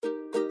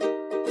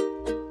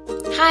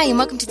Hi, and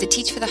welcome to the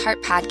Teach for the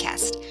Heart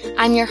podcast.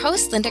 I'm your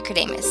host, Linda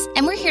Cardamus,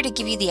 and we're here to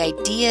give you the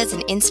ideas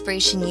and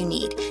inspiration you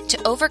need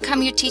to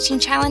overcome your teaching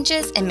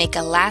challenges and make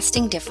a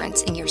lasting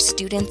difference in your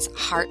students'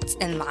 hearts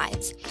and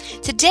lives.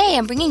 Today,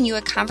 I'm bringing you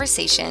a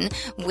conversation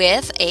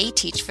with a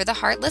Teach for the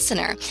Heart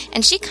listener,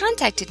 and she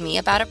contacted me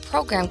about a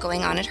program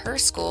going on at her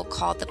school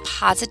called the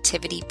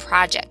Positivity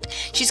Project.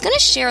 She's going to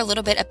share a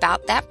little bit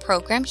about that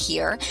program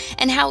here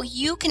and how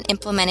you can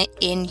implement it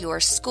in your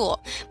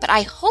school. But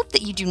I hope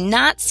that you do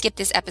not skip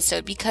this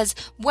episode, because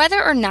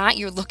whether or not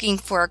you're looking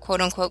for a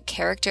quote-unquote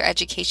character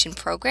education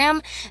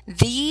program,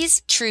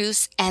 these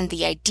truths and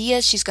the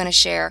ideas she's going to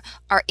share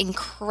are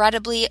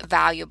incredibly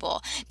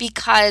valuable,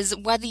 because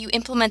whether you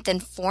implement them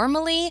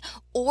formally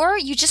or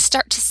you just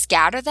start to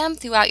scatter them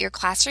throughout your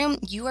classroom,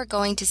 you are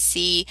going to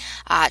see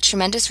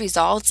tremendous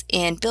results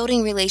in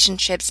building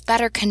relationships,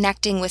 better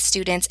connecting with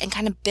students, and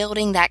kind of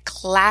building that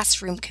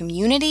classroom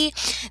community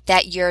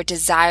that you're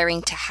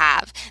desiring to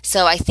have.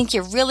 So I think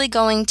you're really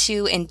going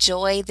to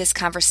enjoy this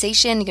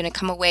conversation. You're going to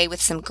come away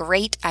with some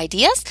great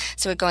ideas.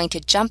 So we're going to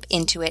jump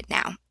into it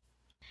now.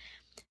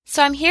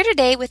 So I'm here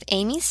today with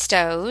Amy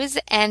Stoes,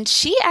 and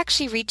she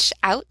actually reached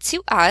out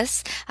to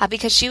us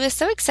because she was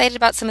so excited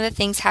about some of the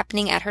things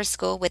happening at her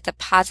school with the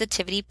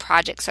Positivity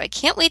Project. So I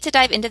can't wait to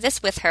dive into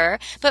this with her.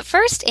 But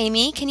first,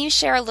 Amy, can you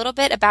share a little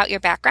bit about your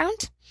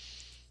background?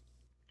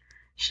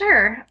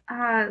 Sure.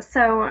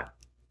 So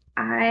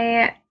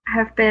I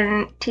have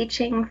been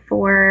teaching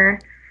for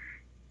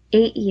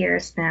 8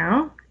 years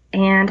now,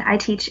 and I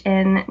teach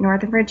in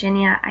Northern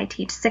Virginia. I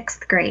teach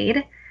sixth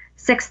grade.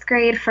 Sixth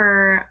grade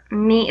for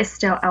me is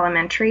still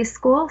elementary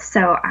school,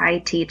 so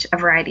I teach a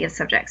variety of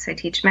subjects. I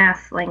teach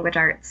math, language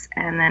arts,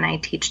 and then I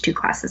teach 2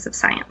 classes of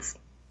science.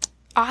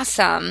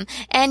 Awesome.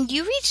 And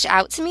you reached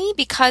out to me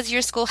because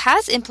your school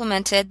has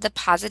implemented the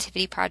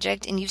Positivity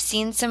Project and you've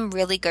seen some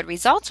really good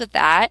results with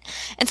that.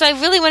 And so I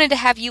really wanted to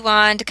have you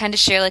on to kind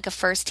of share like a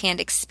firsthand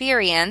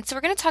experience. So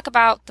we're going to talk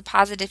about the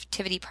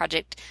Positivity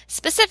Project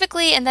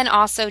specifically, and then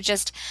also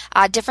just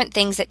different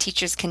things that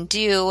teachers can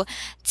do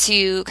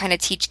to kind of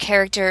teach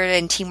character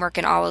and teamwork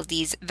and all of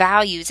these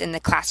values in the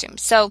classroom.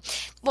 So,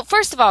 well,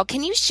 first of all,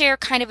 can you share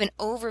kind of an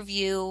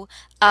overview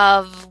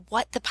of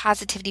what the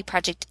Positivity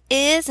Project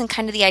is and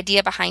kind of the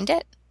idea behind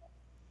it?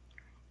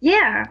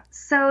 Yeah,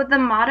 so the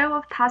motto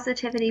of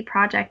Positivity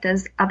Project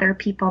is Other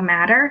People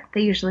Matter.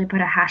 They usually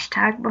put a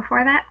hashtag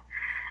before that.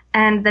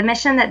 And the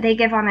mission that they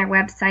give on their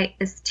website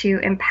is to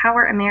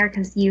empower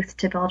America's youth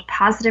to build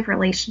positive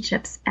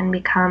relationships and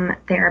become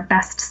their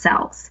best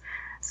selves.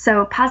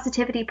 So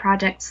Positivity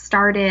Project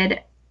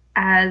started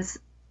as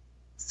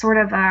sort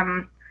of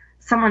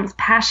someone's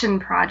passion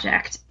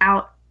project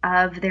out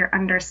of their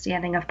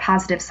understanding of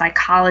positive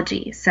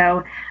psychology.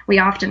 So we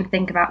often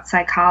think about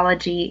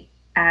psychology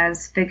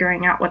as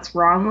figuring out what's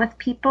wrong with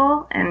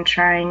people and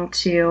trying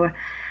to,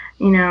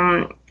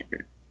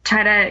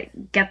 try to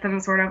get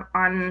them sort of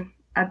on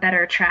a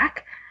better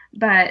track.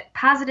 But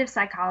positive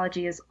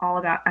psychology is all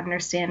about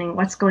understanding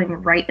what's going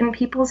right in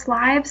people's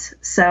lives.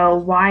 So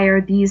why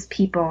are these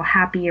people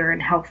happier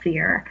and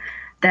healthier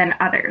than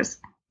others?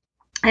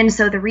 And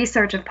so the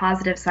research of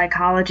positive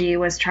psychology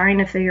was trying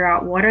to figure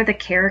out what are the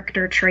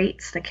character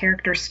traits, the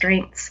character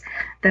strengths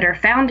that are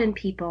found in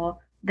people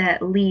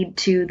that lead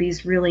to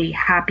these really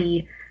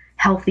happy,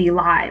 healthy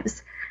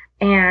lives.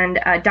 And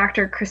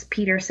Dr. Chris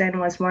Peterson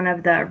was one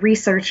of the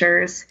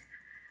researchers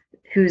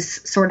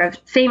who's sort of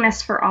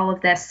famous for all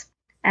of this.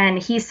 And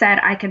he said,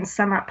 I can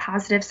sum up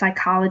positive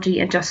psychology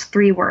in just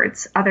 3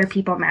 words: other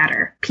people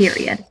matter,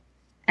 period.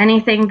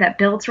 Anything that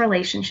builds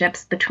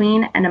relationships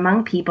between and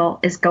among people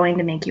is going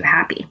to make you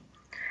happy.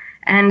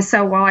 And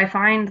so while I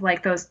find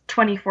like those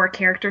 24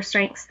 character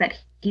strengths that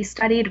he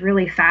studied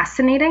really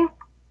fascinating,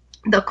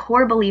 the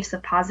core beliefs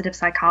of positive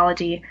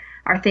psychology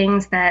are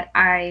things that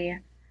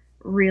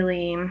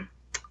really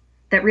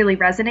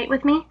resonate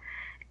with me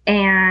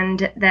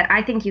and that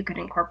I think you could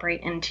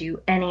incorporate into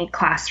any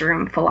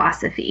classroom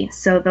philosophy.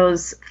 So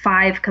those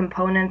 5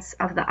 components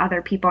of the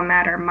Other People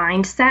Matter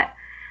mindset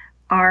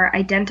are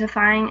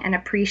identifying and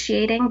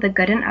appreciating the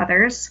good in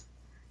others,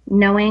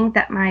 knowing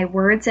that my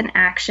words and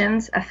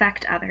actions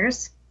affect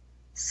others,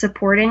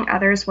 supporting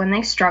others when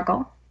they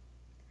struggle,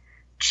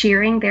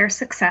 cheering their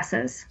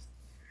successes,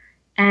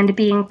 and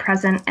being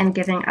present and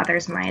giving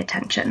others my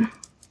attention.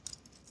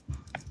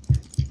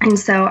 And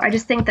so I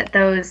just think that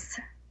those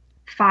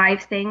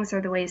 5 things are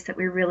the ways that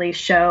we really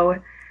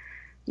show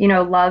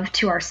love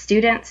to our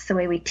students, the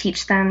way we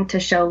teach them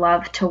to show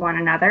love to one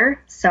another.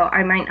 So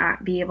I might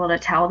not be able to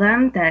tell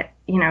them that,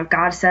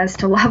 God says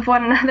to love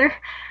one another,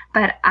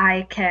 but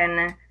I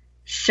can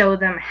show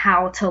them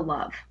how to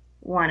love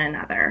one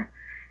another.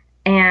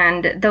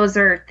 And those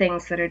are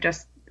things that are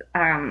just,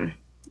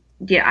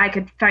 I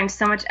could find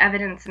so much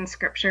evidence in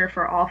scripture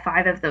for all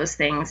 5 of those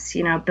things,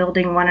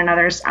 building one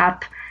another's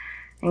up,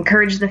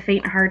 encourage the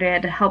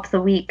faint-hearted, help the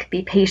weak,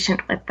 be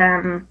patient with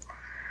them,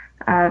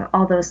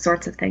 all those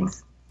sorts of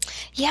things.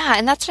 Yeah,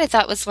 and that's what I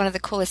thought was one of the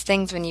coolest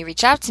things when you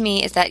reach out to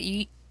me is that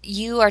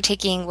you are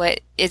taking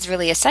what is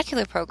really a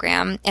secular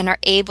program and are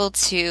able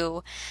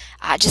to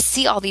just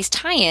see all these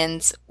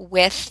tie-ins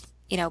with,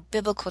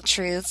 biblical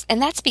truths. And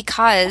that's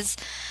because,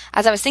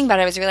 as I was thinking about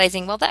it, I was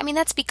realizing, well,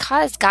 that's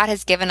because God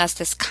has given us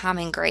this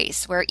common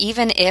grace where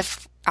even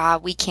if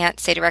we can't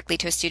say directly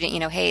to a student,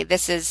 hey,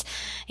 this is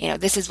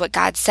what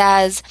God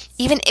says.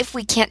 Even if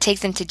we can't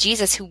take them to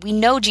Jesus, who we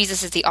know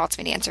Jesus is the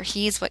ultimate answer.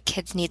 He's what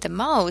kids need the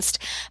most.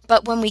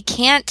 But when we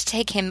can't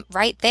take him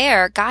right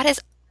there, God has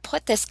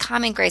put this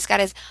common grace. God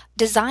has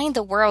designed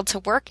the world to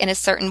work in a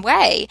certain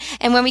way.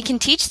 And when we can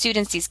teach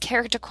students these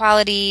character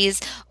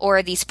qualities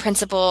or these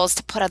principles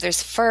to put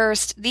others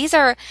first, these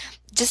are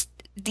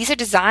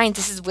designs.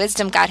 This is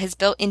wisdom God has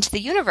built into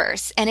the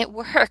universe, and it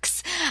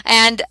works.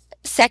 And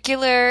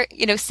secular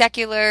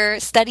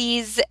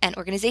studies and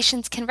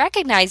organizations can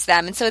recognize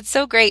them. And so it's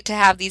so great to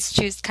have these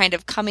truths kind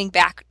of coming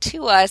back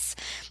to us,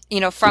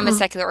 from a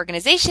secular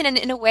organization, and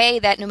in a way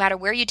that no matter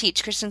where you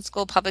teach, Christian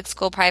school, public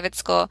school, private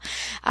school,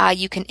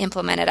 you can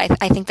implement it.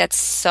 I think that's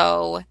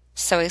so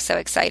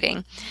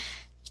exciting.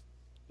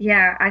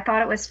 Yeah, I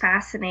thought it was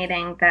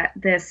fascinating that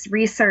this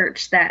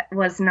research that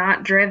was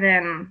not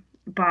driven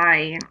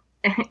by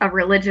a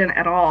religion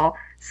at all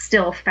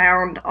still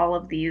found all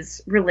of these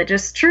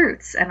religious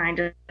truths. And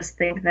I just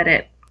think that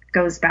it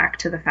goes back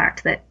to the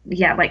fact that,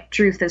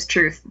 truth is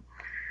truth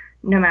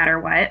no matter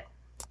what.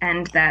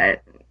 And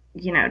that,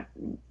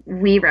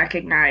 we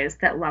recognize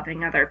that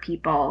loving other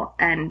people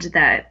and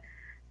that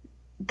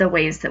the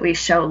ways that we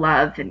show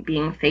love and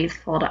being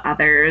faithful to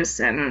others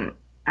and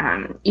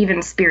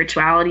even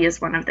spirituality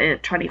is one of the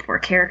 24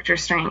 character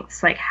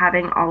strengths, like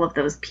having all of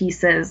those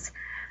pieces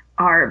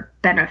are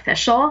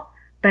beneficial.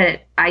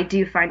 But I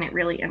do find it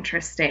really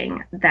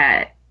interesting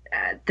that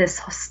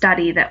this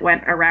study that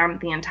went around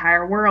the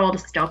entire world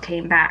still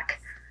came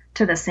back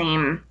to the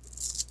same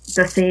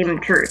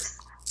truths.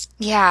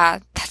 Yeah,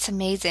 that's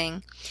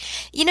amazing.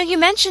 You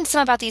mentioned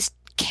some about these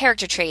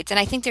character traits, and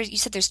I think you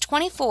said there's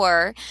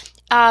 24.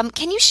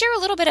 Can you share a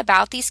little bit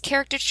about these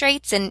character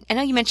traits? And I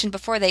know you mentioned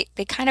before they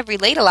kind of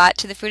relate a lot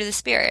to the fruit of the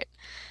Spirit.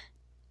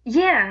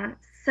 Yeah,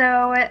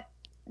 so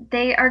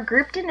they are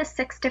grouped into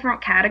 6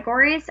 different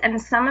categories,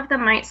 and some of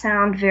them might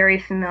sound very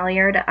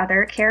familiar to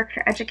other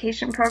character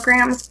education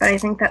programs, but I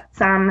think that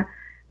some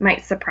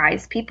might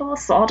surprise people.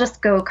 So I'll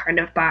just go kind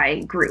of by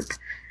group.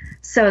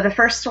 So the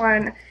first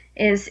one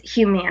is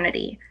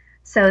humanity.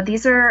 So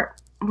these are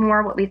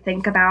more what we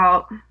think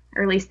about,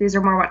 or at least these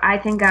are more what I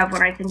think of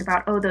when I think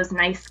about, those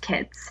nice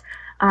kids.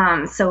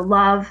 So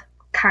love,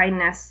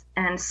 kindness,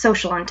 and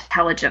social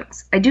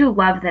intelligence. I do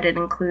love that it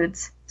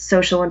includes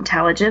social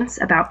intelligence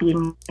about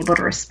being able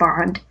to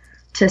respond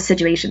to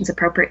situations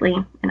appropriately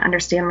and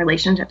understand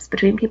relationships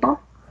between people.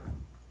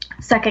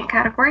 Second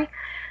category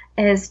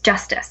is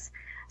justice.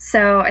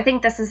 So I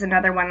think this is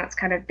another one that's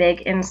kind of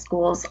big in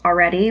schools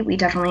already. We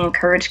definitely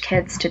encourage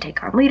kids to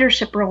take on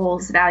leadership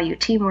roles, value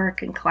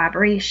teamwork and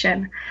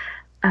collaboration.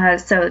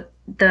 So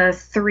the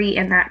 3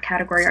 in that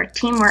category are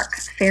teamwork,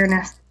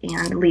 fairness,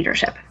 and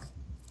leadership.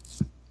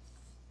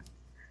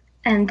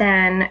 And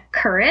then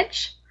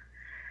courage.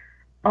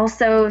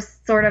 Also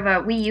sort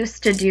of we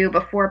used to do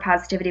before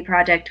Positivity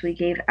Project, we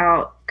gave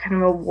out kind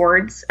of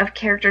awards of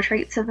character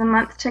traits of the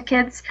month to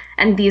kids.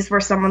 And these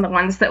were some of the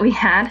ones that we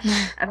had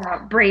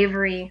about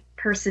bravery,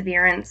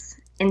 perseverance,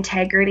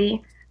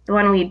 integrity. The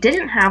one we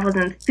didn't have was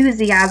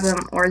enthusiasm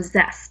or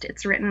zest.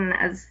 It's written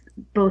as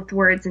both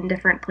words in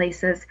different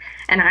places.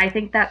 And I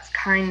think that's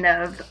kind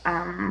of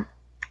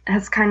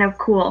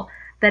cool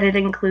that it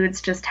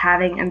includes just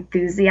having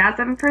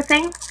enthusiasm for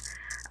things.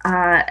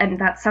 And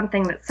that's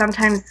something that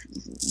sometimes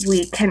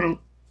we can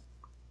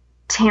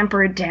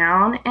tamper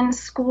down in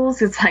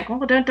schools. It's like, well,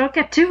 don't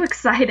get too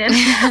excited.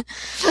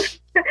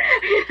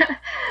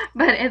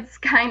 But it's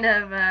kind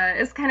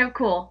of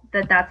cool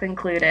that that's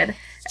included,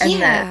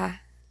 and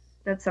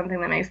that's something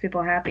that makes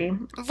people happy.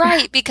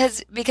 Right,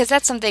 because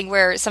that's something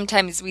where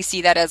sometimes we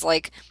see that as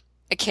like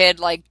a kid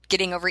like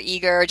getting over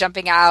eager,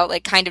 jumping out,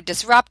 like kind of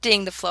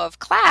disrupting the flow of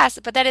class.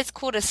 But that is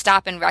cool to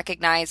stop and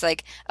recognize,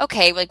 like,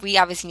 okay, like we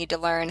obviously need to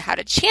learn how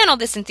to channel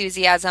this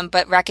enthusiasm,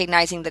 but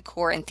recognizing the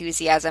core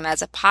enthusiasm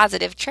as a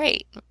positive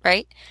trait,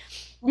 right?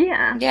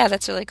 Yeah. Yeah,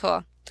 that's really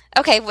cool.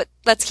 Okay,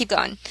 let's keep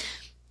going.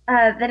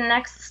 The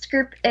next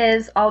group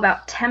is all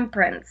about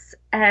temperance.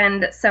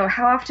 And so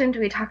how often do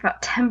we talk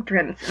about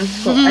temperance in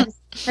school? I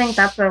just think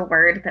that's a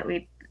word that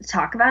we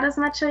talk about as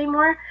much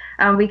anymore.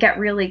 We get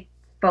really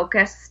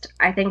focused,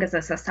 I think, as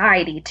a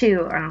society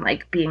too, on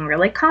like being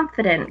really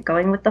confident,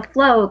 going with the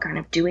flow, kind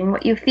of doing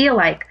what you feel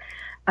like.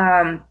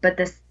 But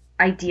this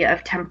idea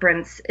of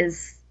temperance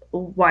is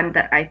one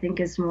that I think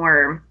is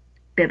more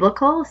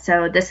biblical.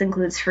 So this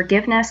includes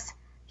forgiveness,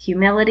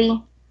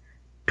 humility,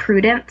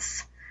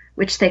 prudence,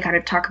 which they kind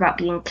of talk about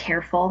being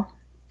careful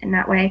in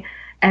that way,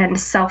 and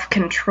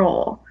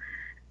self-control.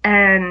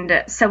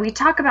 And so we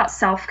talk about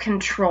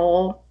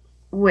self-control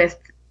with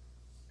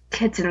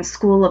kids in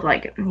school of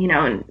like, you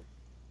know,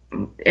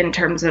 in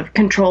terms of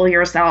control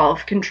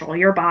yourself, control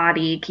your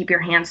body, keep your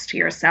hands to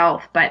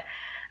yourself. But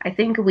I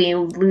think we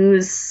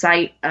lose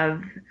sight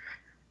of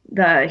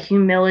the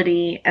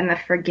humility and the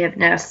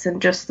forgiveness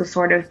and just the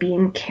sort of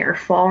being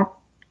careful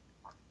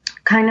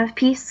kind of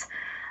piece.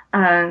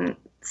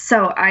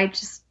 So I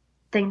just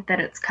think that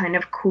it's kind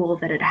of cool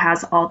that it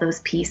has all those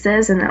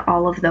pieces and that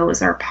all of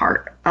those are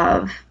part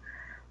of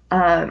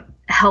a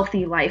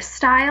healthy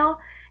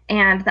lifestyle.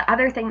 And the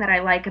other thing that I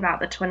like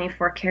about the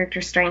 24 character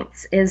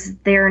strengths is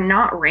they're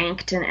not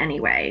ranked in any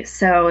way.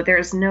 So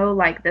there's no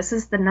like, this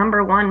is the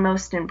number one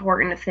most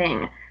important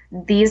thing.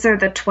 These are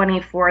the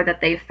 24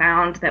 that they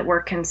found that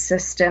were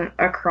consistent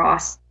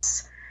across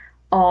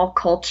all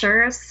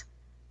cultures.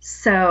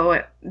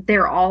 So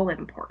they're all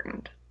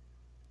important.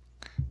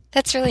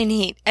 That's really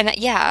neat. And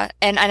yeah,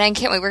 and I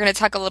can't wait. We're going to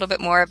talk a little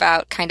bit more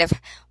about kind of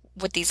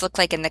what these look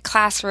like in the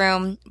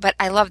classroom. But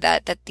I love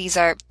that these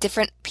are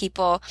different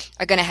people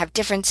are going to have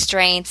different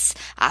strengths.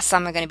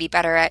 Some are going to be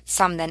better at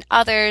some than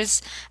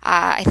others.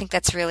 I think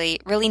that's really,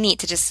 really neat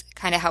to just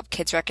kind of help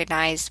kids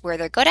recognize where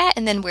they're good at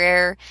and then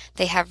where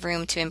they have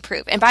room to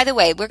improve. And by the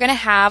way, we're going to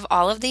have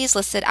all of these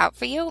listed out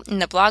for you in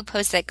the blog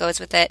post that goes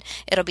with it.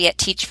 It'll be at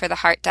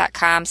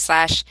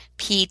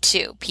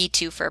teachfortheheart.com/P2.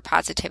 P2 for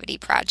Positivity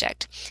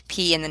Project.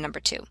 P and the number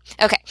 2.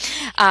 Okay.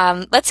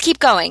 Let's keep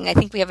going. I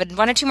think we have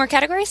one or two more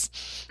categories.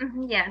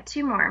 Yeah,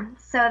 2 more.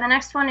 So the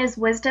next one is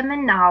wisdom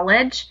and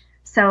knowledge.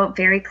 So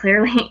very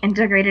clearly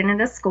integrated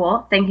into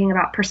school, thinking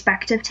about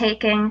perspective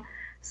taking.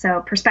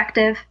 So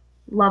perspective,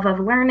 love of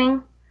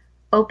learning,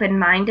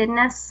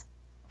 open-mindedness,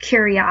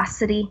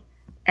 curiosity,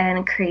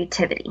 and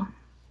creativity.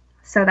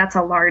 So that's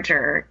a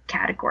larger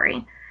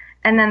category.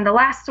 And then the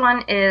last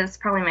one is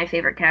probably my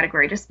favorite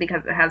category just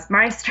because it has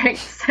my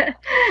strengths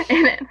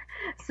in it.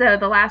 So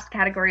the last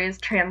category is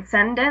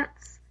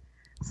transcendence.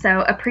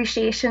 So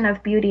appreciation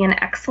of beauty and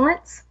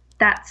excellence.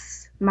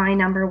 That's my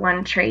number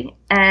one trait.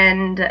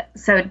 And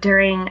so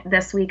during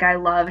this week, I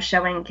love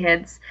showing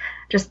kids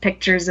just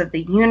pictures of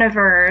the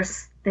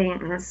universe,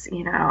 things,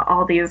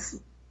 all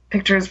these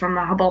pictures from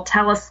the Hubble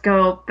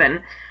telescope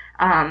and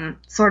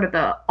sort of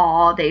the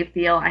awe they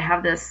feel. I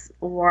have this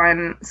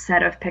one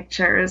set of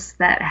pictures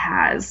that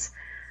has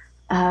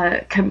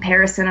a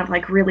comparison of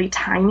like really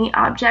tiny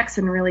objects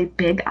and really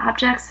big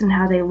objects and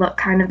how they look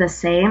kind of the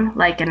same,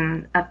 like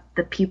in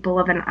the pupil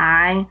of an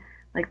eye,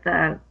 like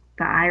the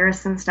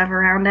iris and stuff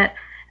around it,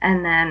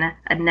 and then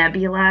a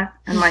nebula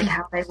and like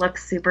how they look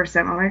super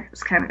similar.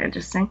 It's kind of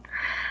interesting.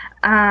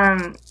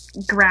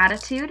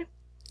 Gratitude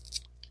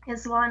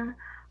is one.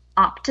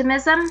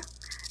 Optimism.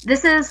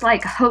 This is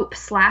like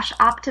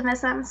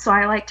hope/optimism. So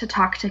I like to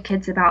talk to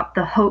kids about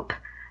the hope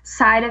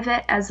side of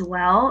it as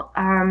well,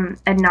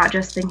 and not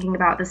just thinking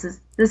about this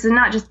is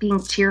not just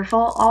being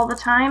cheerful all the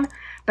time,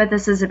 but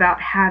this is about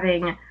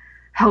having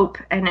hope.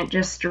 And it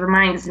just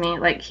reminds me,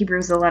 like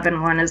Hebrews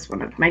 11:1 is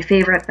one of my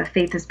favorite. The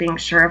faith is being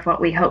sure of what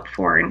we hope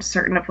for and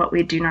certain of what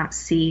we do not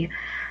see.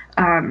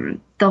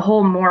 The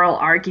whole moral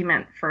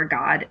argument for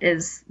God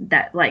is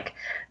that like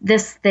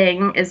this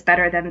thing is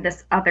better than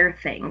this other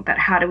thing, but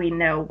how do we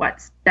know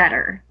what's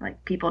better?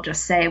 Like people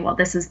just say, well,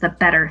 this is the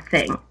better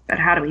thing, but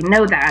how do we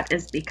know that?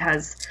 Is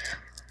because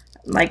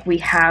like we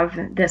have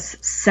this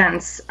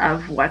sense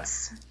of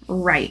what's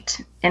right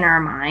in our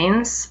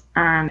minds,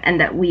 and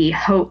that we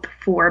hope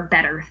for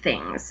better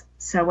things.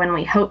 So when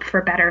we hope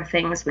for better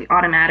things, we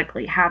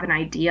automatically have an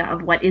idea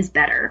of what is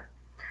better.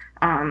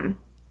 And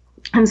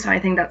so I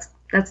think that's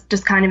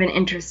just kind of an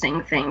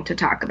interesting thing to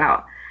talk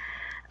about.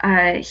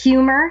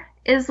 Humor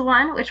is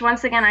one, which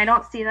once again, I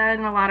don't see that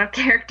in a lot of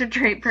character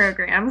trait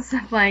programs.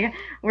 Like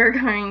we're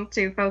going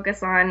to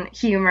focus on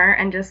humor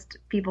and just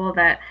people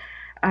that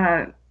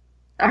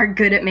are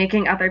good at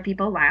making other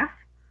people laugh.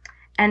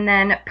 And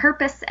then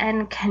purpose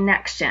and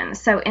connection.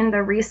 So in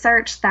the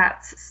research,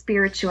 that's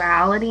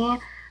spirituality,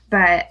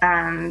 but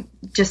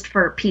just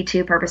for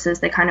P2 purposes,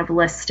 they kind of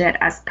list it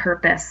as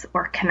purpose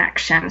or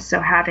connection. So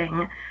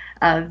having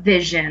a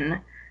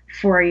vision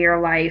for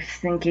your life,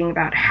 thinking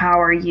about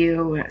how are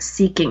you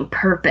seeking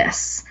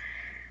purpose.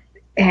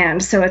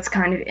 And so it's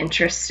kind of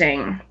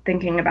interesting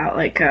thinking about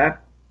like a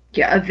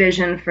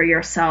vision for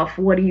yourself.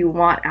 What do you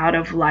want out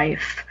of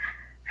life?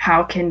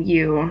 How can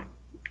you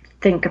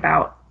think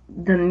about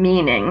the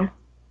meaning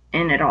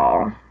in it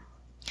all?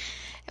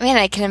 I mean,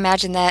 I can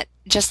imagine that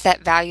just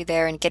that value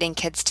there in getting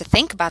kids to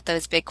think about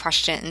those big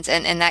questions,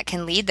 and that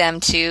can lead them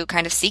to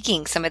kind of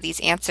seeking some of these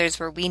answers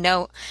where we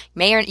know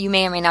you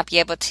may or may not be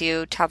able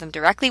to tell them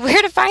directly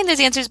where to find those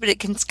answers, but it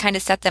can kind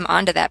of set them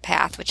onto that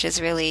path, which is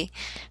really,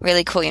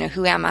 really cool.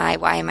 Who am I?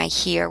 Why am I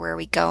here? Where are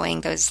we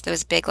going?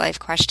 Those big life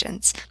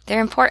questions. They're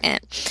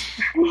important.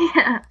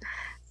 Yeah.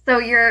 So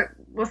your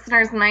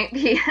listeners might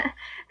be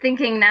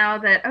thinking now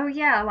that, oh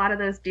yeah, a lot of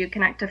those do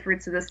connect to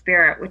fruits of the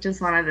spirit, which is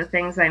one of the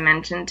things I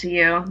mentioned to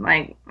you,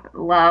 like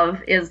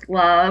love is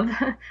love,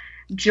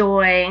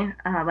 joy,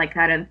 like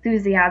that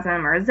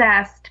enthusiasm or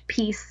zest,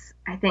 peace,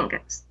 I think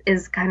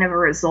is kind of a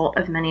result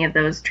of many of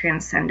those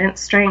transcendent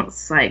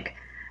strengths, like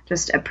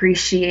just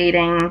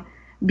appreciating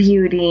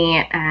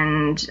beauty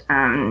and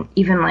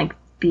even like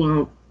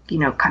being,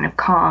 kind of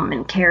calm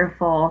and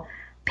careful,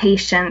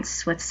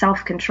 patience with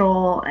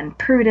self-control and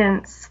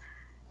prudence,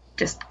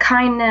 just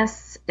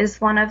kindness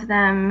is one of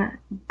them.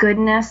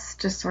 Goodness,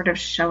 just sort of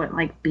show it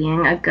like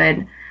being a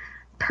good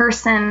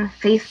person.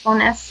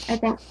 Faithfulness, I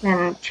think,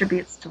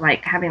 contributes to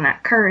like having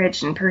that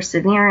courage and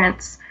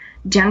perseverance.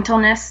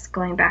 Gentleness,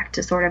 going back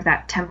to sort of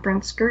that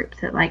temperance group,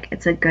 that like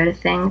it's a good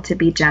thing to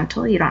be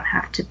gentle. You don't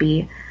have to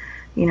be,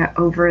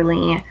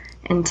 overly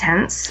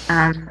intense.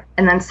 And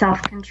then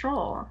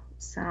self-control.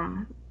 So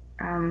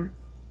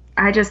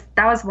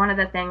that was one of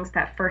the things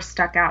that first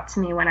stuck out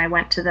to me when I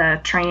went to the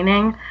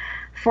training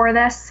for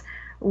this,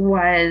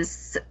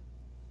 was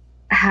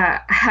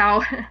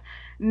how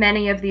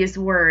many of these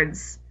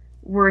words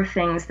were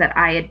things that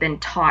I had been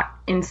taught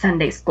in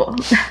Sunday school.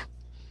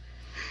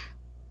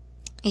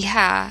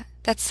 Yeah,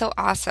 that's so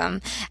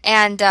awesome.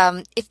 And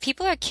if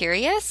people are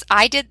curious,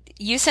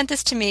 you sent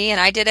this to me and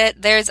I did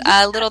it. There's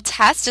a little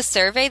test, a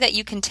survey that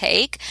you can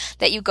take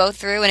that you go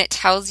through, and it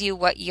tells you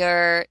what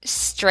your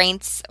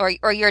strengths or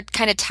your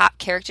kind of top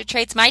character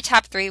traits. My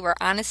top 3 were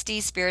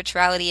honesty,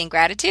 spirituality, and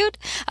gratitude.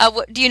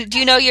 Do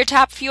you know your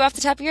top few off the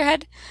top of your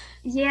head?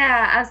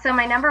 Yeah, so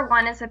my number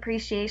 1 is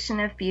appreciation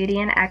of beauty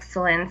and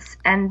excellence.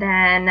 And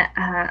then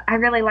I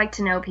really like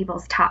to know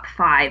people's top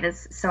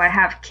 5. So I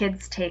have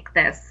kids take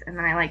this, and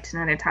then I like to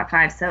know their top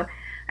 5. So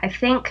I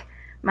think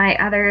my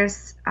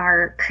others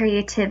are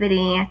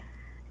creativity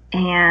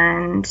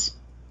and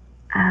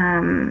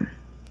I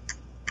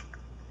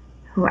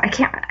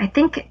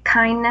think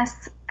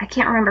kindness. I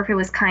can't remember if it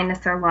was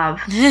kindness or love.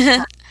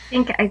 I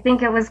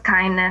think it was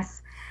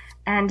kindness.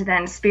 And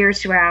then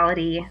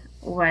spirituality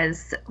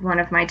was one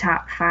of my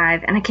top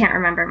 5, and I can't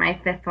remember my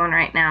 5th one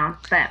right now,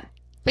 but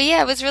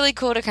yeah, it was really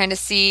cool to kind of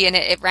see, and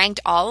it ranked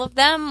all of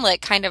them,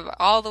 like kind of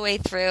all the way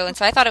through, and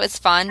so I thought it was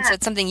fun. Yeah. So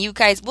it's something you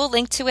guys, we'll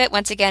link to it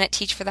once again at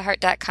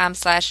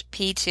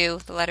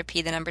teachfortheheart.com/P2, the letter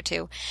P, the number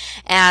 2,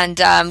 and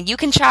you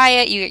can try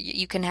it.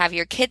 You can have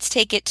your kids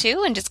take it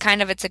too, and just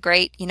kind of, it's a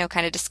great,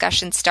 kind of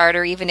discussion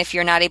starter, even if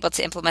you're not able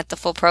to implement the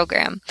full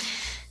program.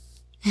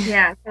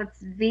 Yeah, so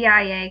it's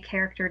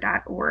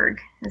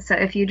viacharacter.org. So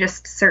if you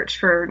just search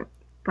for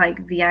like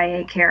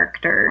VIA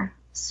character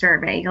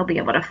survey, you'll be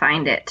able to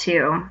find it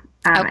too.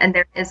 And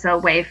there is a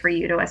way for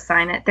you to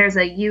assign it. There's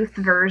a youth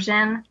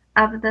version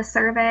of the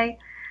survey,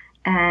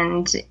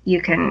 and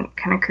you can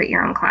kind of create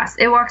your own class.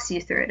 It walks you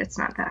through it. It's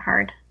not that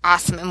hard.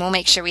 Awesome. And we'll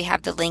make sure we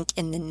have the link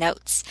in the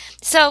notes.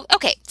 So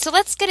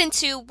let's get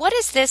into, what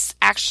does this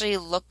actually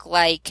look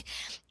like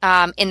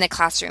in the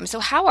classroom? So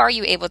how are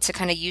you able to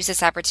kind of use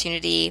this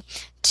opportunity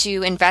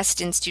to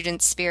invest in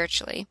students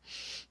spiritually?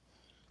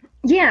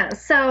 Yeah,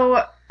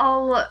 so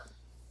I'll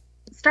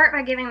start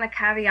by giving the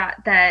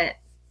caveat that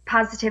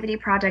Positivity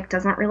Project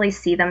doesn't really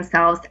see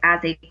themselves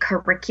as a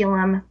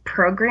curriculum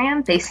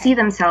program. They see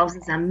themselves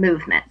as a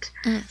movement.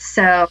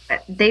 So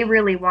they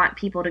really want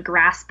people to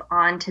grasp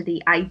onto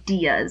the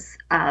ideas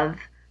of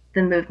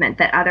the movement,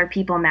 that other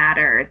people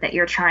matter, that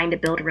you're trying to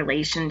build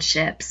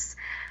relationships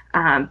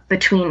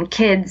between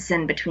kids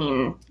and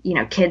between,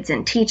 kids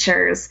and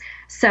teachers.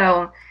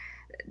 So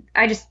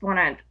I just want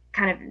to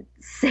kind of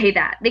say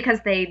that,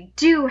 because they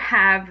do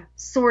have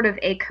sort of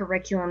a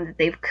curriculum that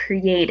they've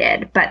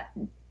created, but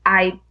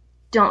I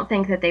don't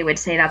think that they would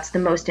say that's the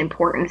most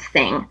important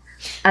thing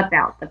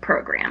about the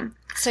program.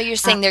 So you're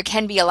saying there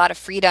can be a lot of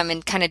freedom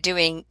in kind of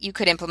you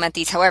could implement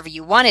these however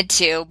you wanted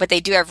to, but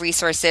they do have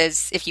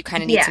resources if you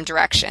kind of need some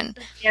direction.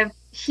 They have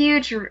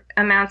huge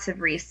amounts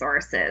of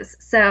resources.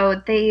 So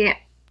they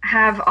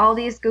have all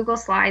these Google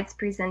Slides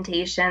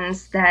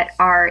presentations that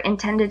are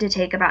intended to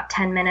take about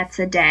 10 minutes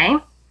a day.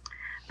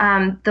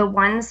 The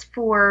ones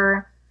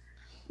for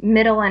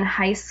middle and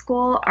high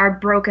school are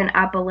broken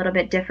up a little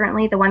bit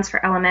differently. The ones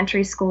for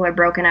elementary school are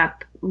broken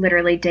up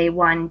literally day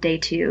 1, day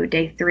 2,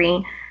 day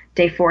 3,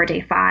 day 4,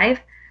 day 5.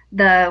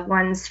 The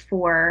ones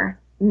for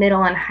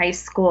middle and high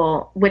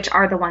school, which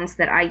are the ones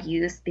that I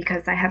use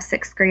because I have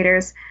 6th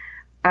graders,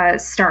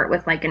 start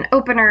with like an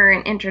opener,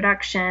 an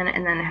introduction,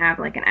 and then have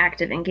like an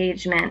active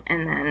engagement,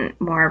 and then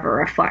more of a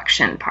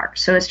reflection part.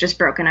 So it's just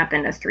broken up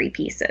into 3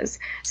 pieces.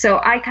 So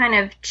I kind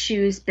of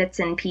choose bits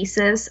and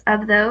pieces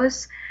of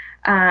those.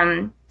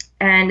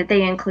 And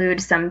they include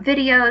some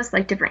videos,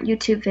 like different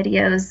YouTube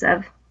videos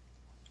of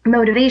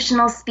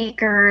motivational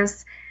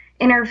speakers,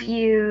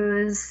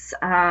 interviews,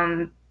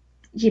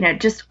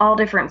 just all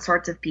different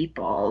sorts of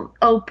people.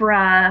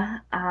 Oprah,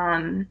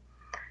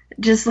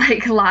 just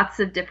like lots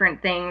of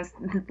different things.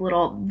 This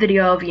little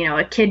video of,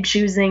 a kid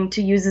choosing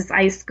to use his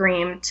ice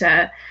cream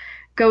to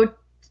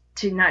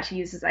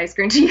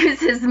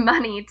use his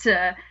money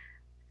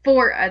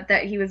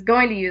that he was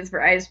going to use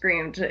for ice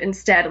cream to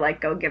instead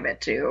like go give it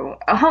to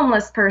a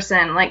homeless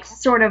person, like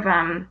sort of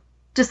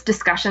just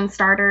discussion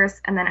starters.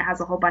 And then it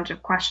has a whole bunch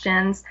of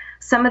questions.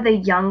 Some of the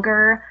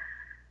younger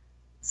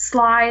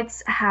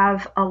slides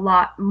have a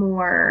lot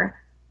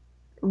more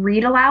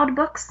read aloud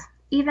books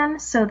even.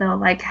 So they'll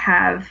like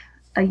have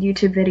a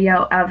YouTube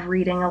video of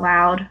reading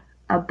aloud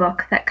a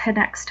book that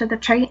connects to the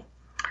trait.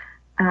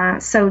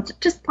 So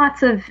just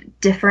lots of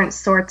different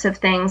sorts of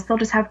things. They'll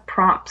just have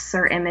prompts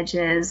or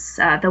images.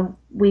 The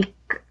week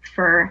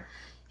for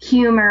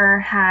humor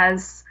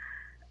has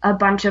a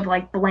bunch of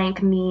like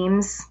blank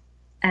memes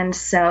And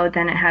so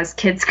then it has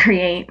kids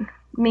create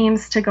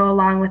memes to go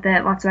along with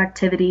it, lots of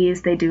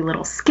activities. They do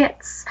little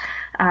skits.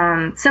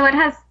 So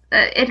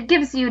it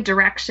gives you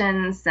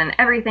directions, and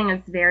everything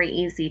is very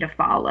easy to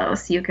follow.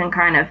 So you can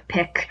kind of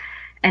pick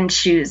and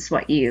choose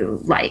what you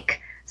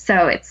like.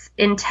 So it's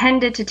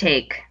intended to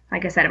take,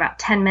 like I said, about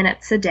 10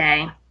 minutes a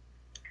day.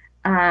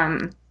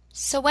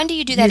 So when do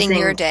you do that in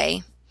your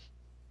day?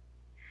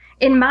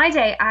 In my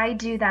day, I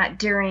do that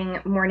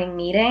during morning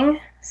meeting.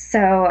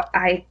 So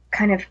I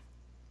kind of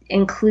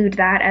include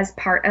that as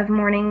part of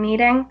morning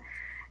meeting.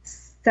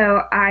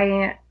 So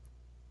I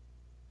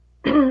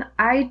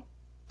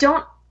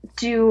don't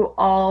do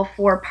all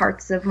 4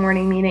 parts of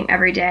morning meeting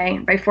every day.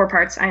 By 4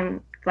 parts,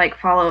 I'm like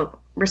follow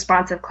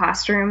responsive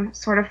classroom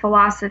sort of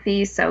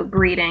philosophy. So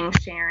greeting,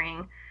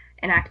 sharing,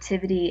 an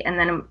activity, and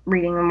then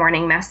reading a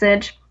morning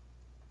message.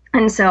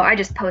 And so I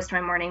just post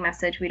my morning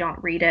message. We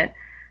don't read it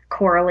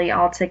chorally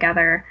all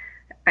together.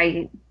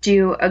 I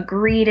do a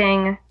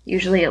greeting,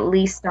 usually at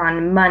least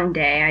on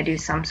Monday. I do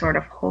some sort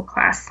of whole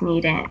class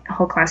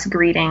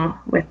greeting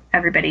with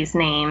everybody's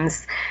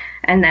names.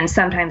 And then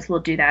sometimes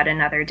we'll do that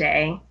another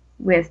day.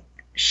 With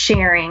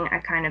sharing, I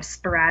kind of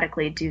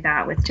sporadically do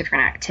that with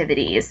different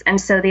activities.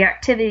 And so the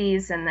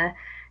activities and the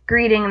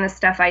greeting and the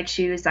stuff I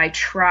choose, I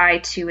try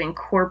to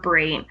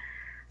incorporate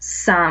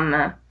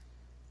something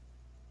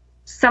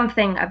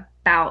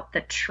about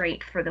the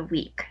trait for the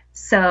week.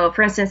 So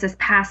for instance, this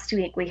past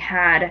week we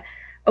had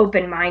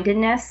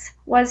open-mindedness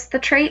was the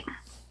trait.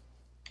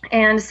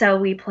 And so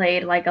we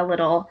played like a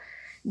little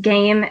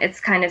game.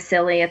 It's kind of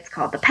silly. It's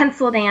called the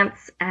pencil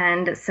dance.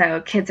 And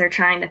so kids are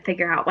trying to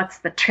figure out what's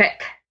the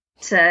trick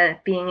to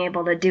being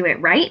able to do it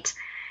right.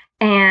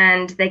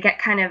 And they get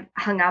kind of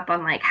hung up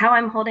on like how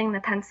I'm holding the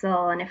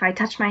pencil and if I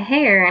touch my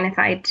hair and if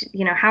I,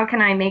 how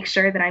can I make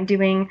sure that I'm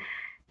doing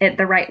it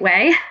the right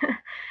way?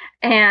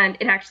 And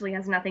it actually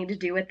has nothing to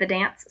do with the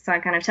dance. So I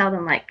kind of tell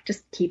them like,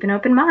 just keep an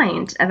open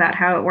mind about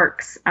how it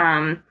works.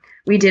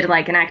 We did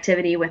like an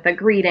activity with a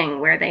greeting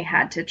where they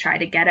had to try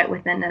to get it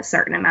within a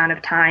certain amount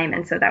of time.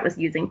 And so that was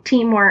using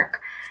teamwork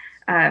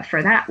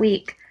for that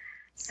week.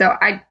 So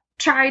I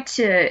try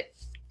to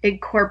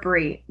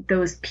incorporate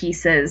those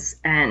pieces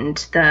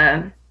and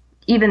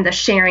even the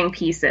sharing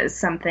pieces,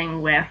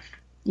 something with,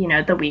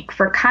 the week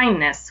for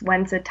kindness.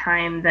 When's a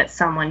time that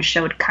someone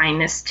showed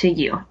kindness to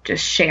you?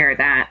 Just share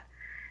that.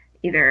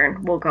 Either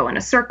we'll go in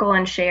a circle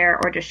and share,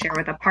 or just share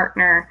with a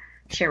partner,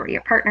 share what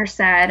your partner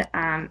said.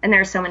 And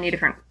there are so many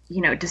different,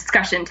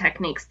 discussion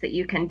techniques that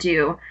you can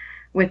do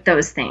with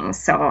those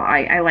things. So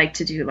I like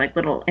to do like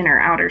little inner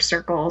outer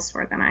circles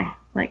where then I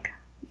like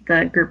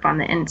the group on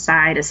the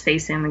inside is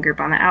facing the group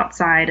on the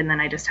outside. And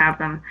then I just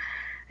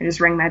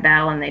ring my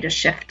bell and they just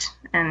shift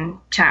and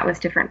chat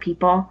with different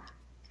people.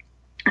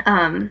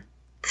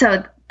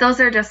 So those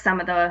are just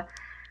some of the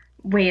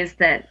ways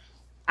that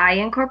I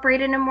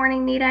incorporate in a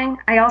morning meeting.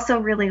 I also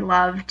really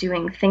love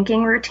doing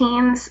thinking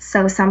routines.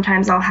 So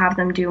sometimes I'll have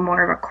them do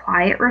more of a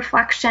quiet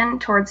reflection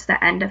towards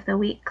the end of the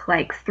week,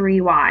 like 3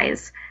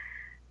 whys.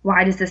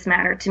 Why does this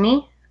matter to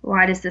me?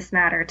 Why does this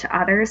matter to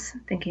others?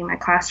 Thinking my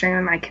classroom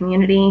and my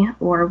community,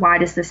 or why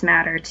does this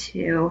matter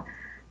to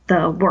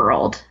the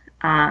world?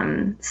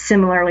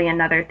 Similarly,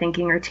 another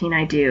thinking routine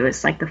I do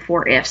is like the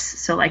 4 ifs.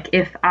 So like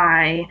if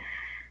I,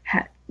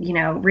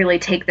 really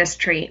take this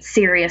trait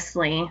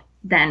seriously,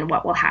 then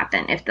what will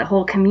happen? If the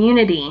whole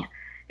community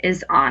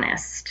is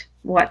honest,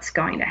 what's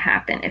going to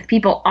happen? If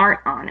people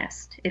aren't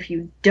honest, if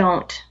you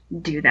don't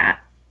do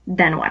that,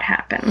 then what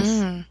happens?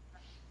 Mm.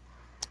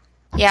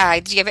 Yeah,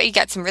 you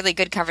got some really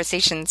good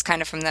conversations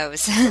kind of from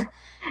those.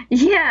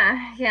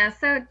 Yeah.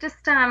 So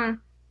just,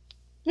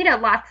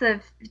 lots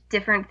of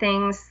different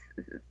things.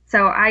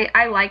 So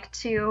I like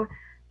to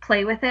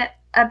play with it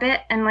a bit.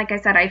 And like I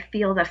said, I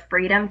feel the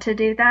freedom to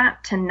do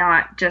that, to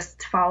not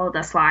just follow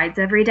the slides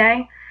every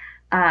day.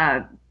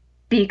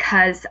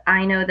 Because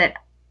I know that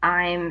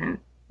I'm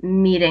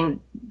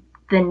meeting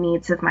the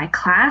needs of my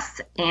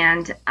class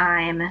and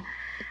I'm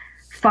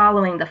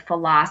following the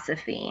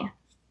philosophy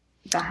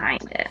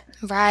behind it.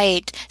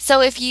 Right.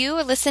 So if you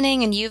are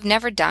listening and you've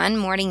never done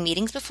morning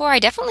meetings before, I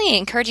definitely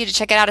encourage you to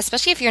check it out,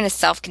 especially if you're in a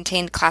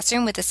self-contained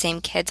classroom with the same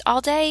kids all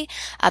day.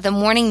 The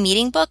morning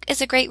meeting book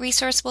is a great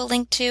resource we'll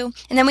link to.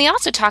 And then we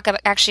also talk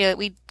about,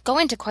 we go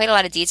into quite a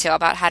lot of detail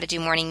about how to do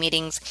morning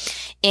meetings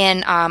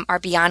in our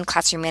Beyond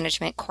Classroom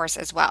Management course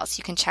as well. So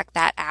you can check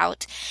that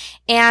out.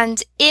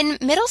 And in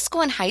middle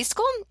school and high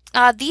school,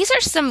 these are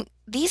some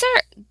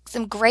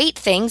great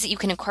things that you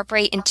can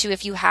incorporate into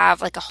if you have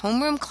like a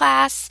homeroom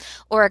class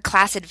or a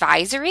class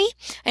advisory.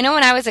 I know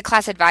when I was a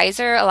class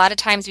advisor, a lot of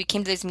times we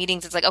came to those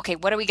meetings, it's like, okay,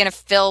 what are we going to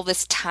fill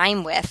this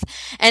time with?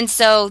 And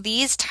so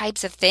these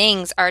types of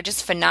things are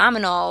just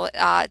phenomenal.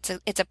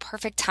 It's a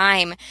perfect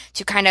time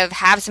to kind of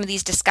have some of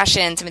these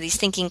discussions, some of these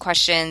thinking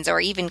questions,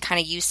 or even kind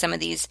of use some of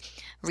these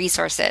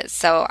resources.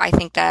 So I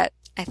think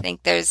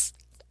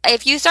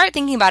if you start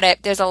thinking about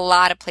it, there's a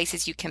lot of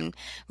places you can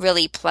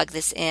really plug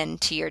this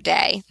into your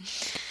day.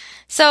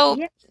 So,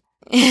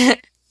 yeah.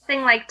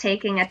 Thing like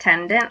taking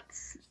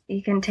attendance,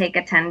 you can take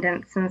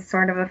attendance in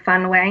sort of a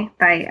fun way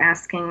by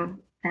asking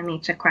them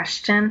each a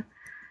question.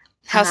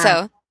 How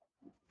so?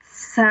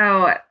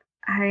 So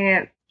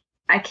I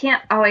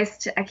can't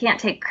I can't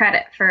take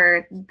credit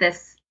for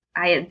this,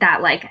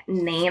 that like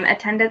name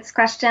attendance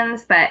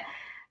questions, but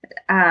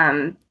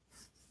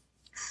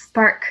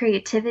Spark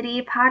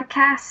Creativity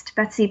podcast,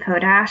 Betsy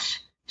Podash,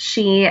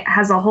 she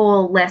has a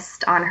whole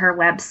list on her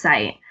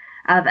website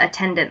of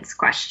attendance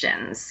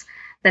questions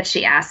that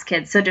she asks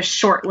kids. So just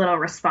short little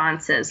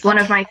responses. One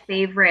of my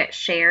favorite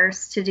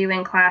shares to do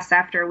in class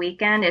after a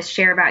weekend is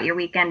share about your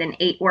weekend in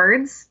 8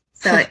 words.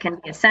 So it can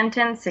be a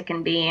sentence, it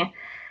can be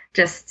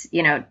just,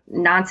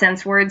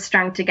 nonsense words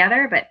strung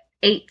together, but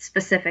 8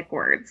 specific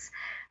words.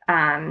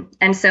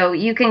 And so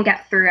you can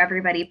get through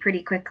everybody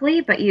pretty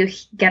quickly, but you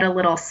get a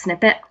little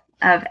snippet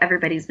of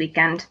everybody's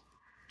weekend.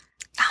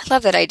 I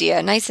love that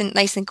idea. Nice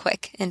and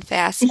quick and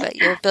fast, but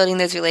you're building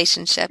those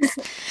relationships.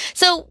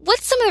 So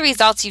what's some of the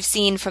results you've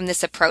seen from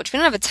this approach? We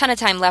don't have a ton of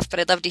time left, but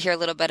I'd love to hear a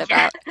little bit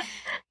about.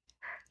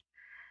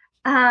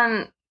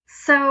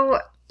 So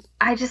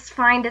I just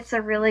find it's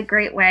a really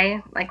great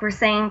way, like we're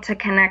saying, to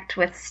connect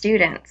with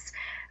students.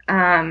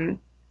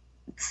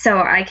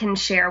 So I can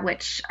share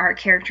which are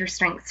character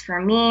strengths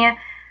for me.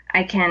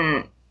 I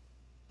can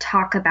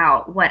talk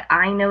about what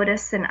I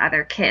notice in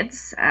other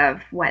kids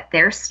of what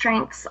their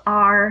strengths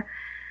are.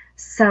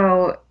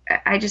 So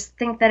I just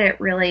think that it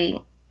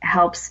really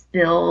helps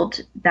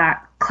build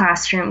that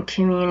classroom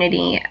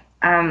community.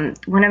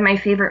 One of my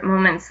favorite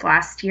moments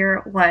last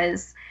year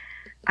was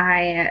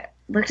I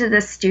looked at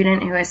this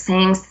student who was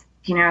saying,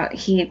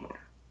 he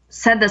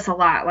said this a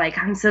lot, like,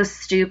 I'm so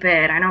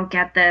stupid, I don't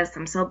get this,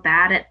 I'm so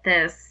bad at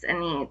this,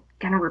 and he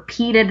kind of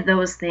repeated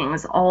those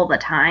things all the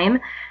time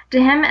to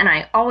him, and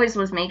I always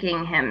was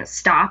making him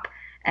stop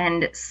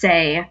and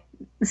say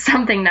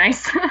something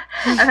nice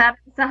about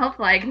himself,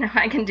 like, no,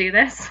 I can do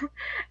this,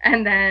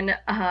 and then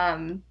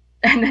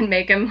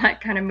make him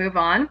like kind of move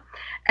on.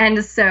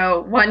 And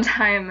so one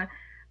time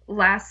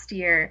last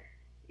year,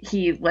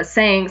 he was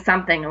saying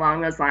something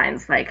along those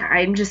lines, like,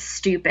 I'm just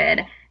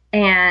stupid,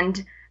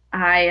 and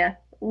I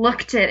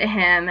looked at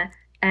him,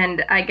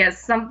 and I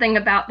guess something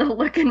about the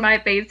look in my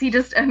face, he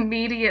just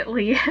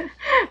immediately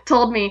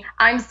told me,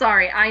 I'm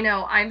sorry, I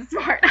know, I'm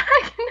smart,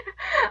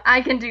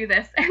 I can do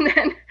this,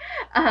 and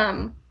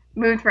then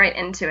moved right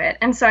into it.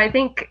 And so I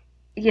think,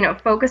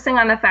 focusing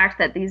on the fact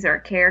that these are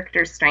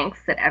character strengths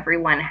that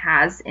everyone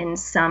has in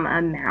some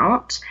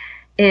amount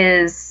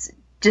is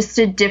just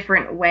a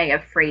different way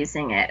of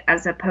phrasing it,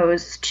 as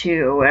opposed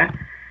to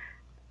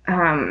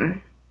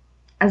saying,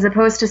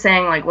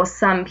 like, well,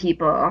 some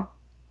people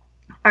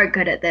are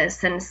good at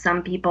this and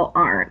some people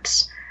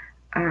aren't.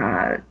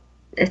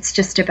 It's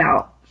just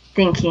about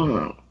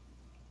thinking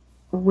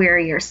where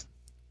your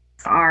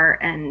are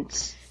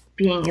and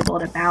being able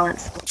to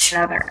balance each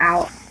other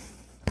out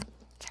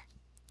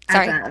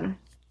as a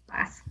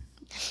class.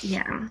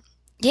 Yeah.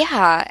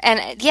 Yeah.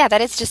 And yeah,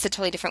 that is just a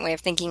totally different way of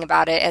thinking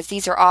about it, as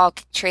these are all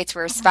traits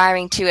we're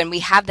aspiring to, and we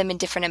have them in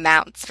different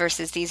amounts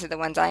versus these are the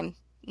ones I'm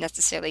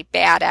necessarily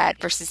bad at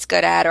versus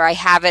good at, or I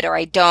have it or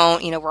I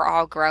don't. We're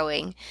all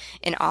growing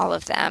in all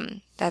of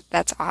them.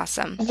 That's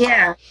awesome.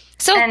 Yeah.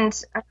 So, and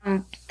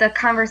the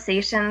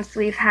conversations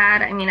we've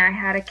had, I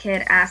had a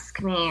kid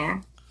ask me,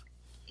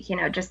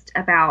 just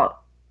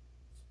about,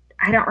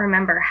 I don't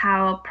remember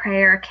how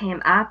prayer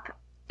came up.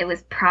 It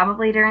was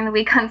probably during the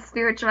week on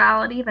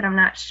spirituality, but I'm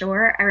not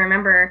sure. I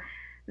remember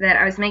that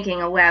I was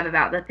making a web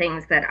about the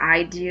things that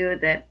I do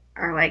that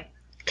are like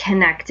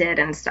connected,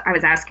 and so I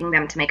was asking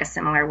them to make a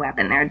similar web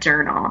in their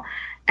journal,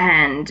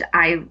 and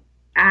I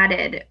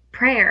added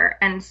prayer,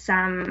 and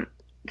some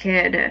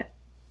kid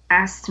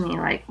asked me,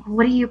 like,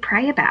 what do you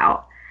pray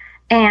about?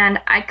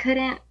 And I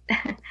couldn't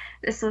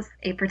this was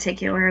a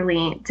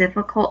particularly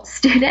difficult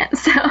student,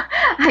 so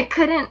I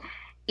couldn't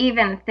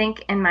even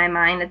think in my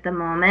mind at the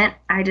moment.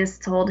 I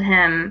just told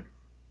him,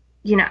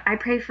 I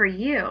pray for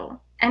you,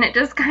 and it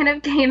just kind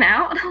of came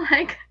out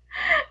like,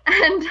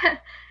 and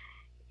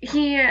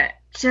he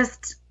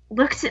just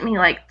looked at me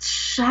like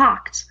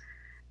shocked,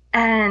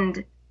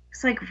 and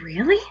it's like,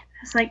 really?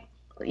 I was like,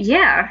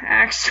 yeah,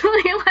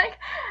 actually, like,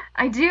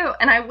 I do.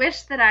 And I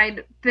wish that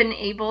I'd been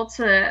able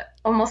to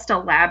almost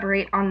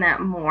elaborate on that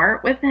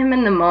more with him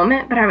in the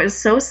moment, but I was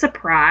so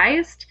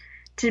surprised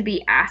to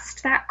be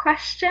asked that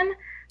question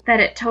that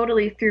it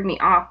totally threw me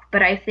off.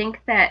 But I think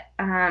that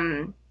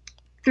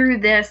through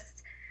this,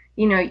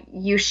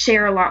 you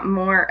share a lot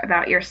more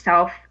about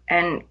yourself,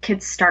 and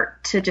kids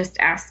start to just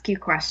ask you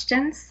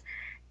questions.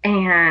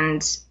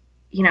 And,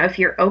 if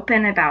you're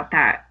open about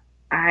that,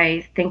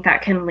 I think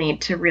that can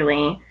lead to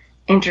really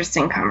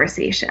interesting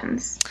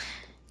conversations.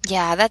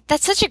 Yeah,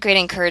 that's such a great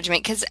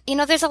encouragement, because,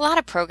 there's a lot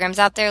of programs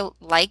out there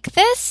like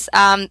this.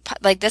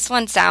 Like this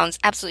one sounds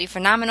absolutely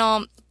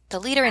phenomenal. The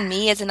Leader in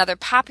Me is another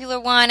popular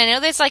one. I know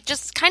there's like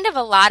just kind of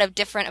a lot of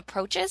different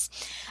approaches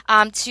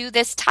to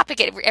this topic.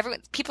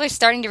 People are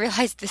starting to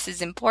realize this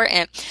is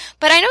important.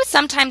 But I know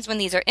sometimes when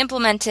these are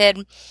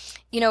implemented,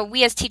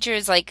 we as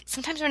teachers, like,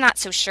 sometimes we're not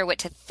so sure what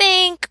to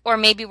think, or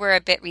maybe we're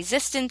a bit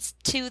resistant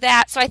to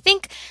that. So I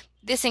think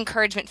this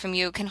encouragement from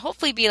you can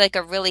hopefully be like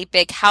a really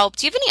big help.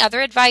 Do you have any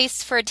other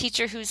advice for a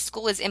teacher whose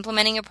school is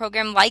implementing a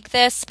program like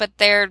this, but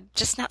they're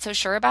just not so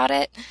sure about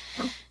it?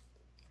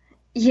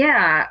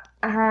 Yeah,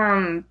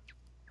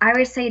 I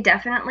would say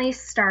definitely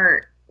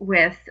start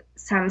with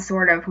some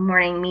sort of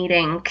morning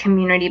meeting,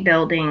 community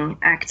building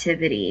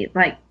activity.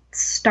 Like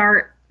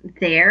start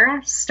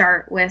there,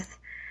 start with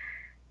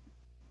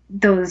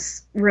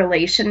those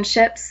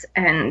relationships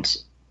and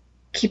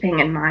keeping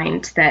in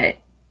mind that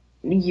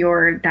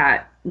you're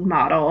that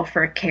model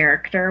for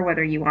character,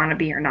 whether you want to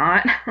be or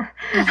not.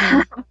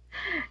 Mm-hmm.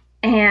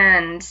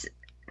 And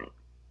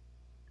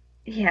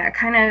yeah,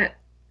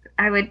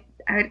 I would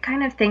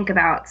kind of think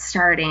about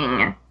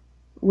starting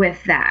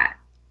with that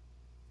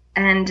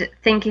and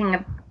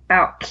thinking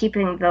about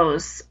keeping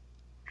those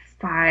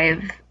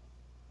 5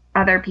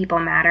 other people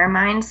matter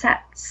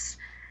mindsets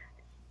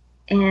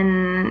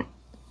in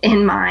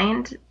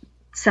mind.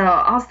 So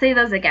I'll say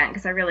those again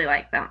because I really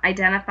like them.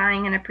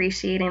 Identifying and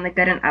appreciating the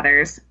good in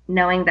others,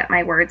 knowing that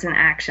my words and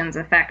actions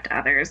affect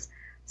others,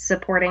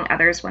 supporting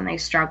others when they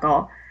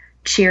struggle,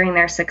 cheering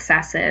their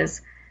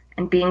successes,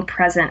 and being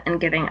present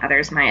and giving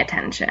others my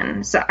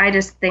attention. So I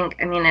just think,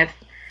 if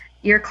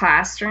your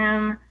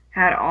classroom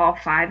had all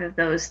 5 of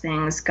those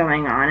things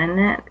going on in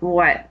it,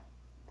 what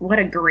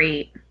a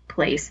great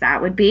place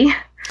that would be.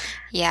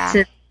 Yeah.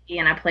 To be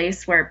in a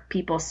place where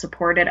people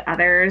supported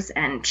others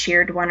and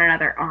cheered one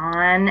another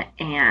on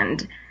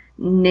and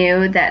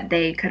knew that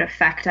they could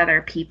affect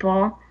other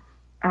people.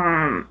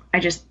 I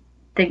just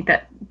think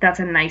that that's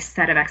a nice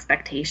set of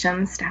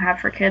expectations to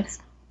have for kids.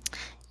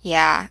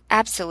 Yeah,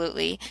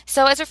 absolutely.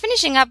 So as we're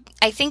finishing up,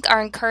 I think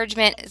our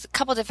encouragement is a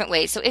couple different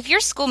ways. So if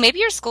maybe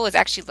your school is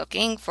actually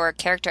looking for a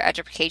character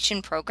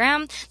education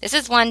program, this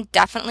is one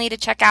definitely to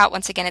check out.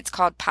 Once again, it's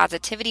called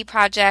Positivity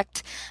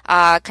Project,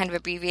 kind of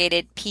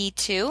abbreviated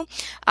P2.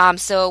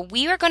 So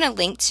we are going to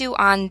link to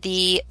on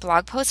the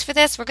blog post for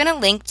this, we're going to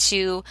link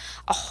to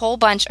a whole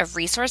bunch of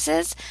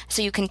resources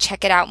so you can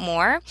check it out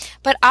more.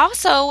 But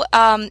also,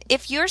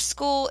 if your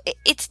school,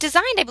 it's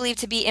designed, I believe,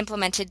 to be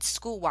implemented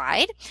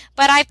school-wide,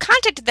 but I've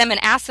contacted them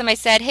and asked them, I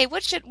said, hey,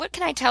 what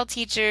can I tell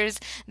teachers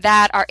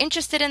that are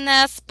interested in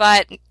this,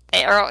 but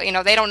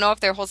they don't know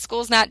if their whole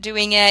school's not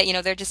doing it,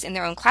 they're just in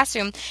their own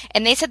classroom.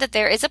 And they said that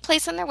there is a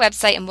place on their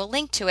website, and we'll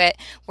link to it,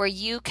 where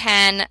you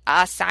can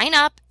sign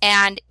up,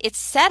 and it's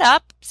set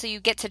up so you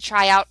get to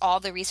try out all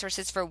the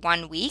resources for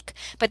 1 week.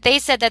 But they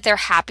said that they're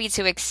happy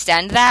to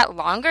extend that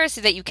longer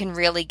so that you can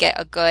really get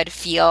a good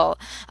feel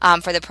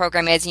for the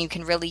program and you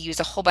can really use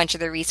a whole bunch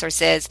of the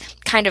resources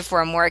kind of for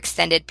a more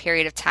extended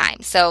period of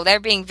time. So they're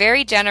being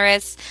very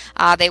generous.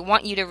 They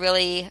want you to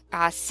really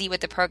see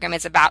what the program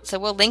is about. So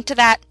we'll link to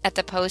that at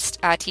the post.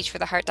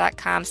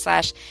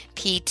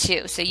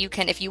 teachfortheheart.com/P2. So you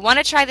can, if you want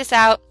to try this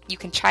out, you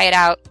can try it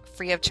out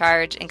free of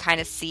charge and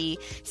kind of see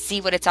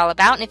what it's all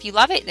about. And if you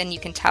love it, then you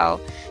can tell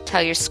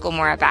your school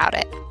more about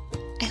it.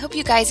 I hope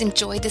you guys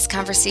enjoyed this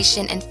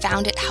conversation and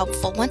found it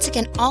helpful. Once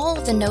again, all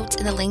of the notes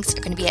and the links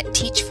are going to be at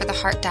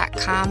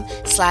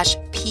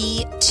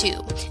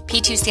teachfortheheart.com/P2.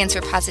 P2 stands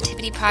for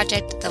Positivity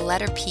Project, the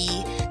letter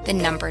P, the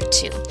number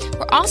 2.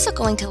 We're also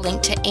going to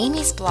link to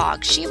Amy's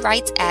blog. She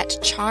writes at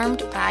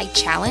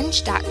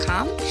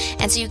charmedbychallenge.com,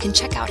 and so you can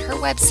check out her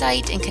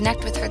website and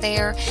connect with her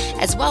there,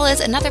 as well as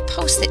another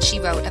post that she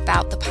wrote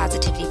about the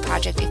Positivity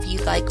Project if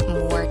you'd like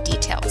more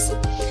details.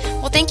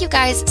 Well, thank you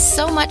guys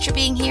so much for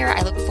being here.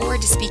 I look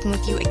forward to speaking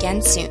with you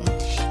again soon.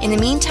 In the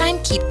meantime,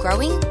 keep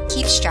growing,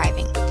 keep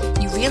striving.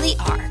 You really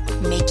are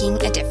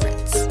making a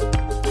difference.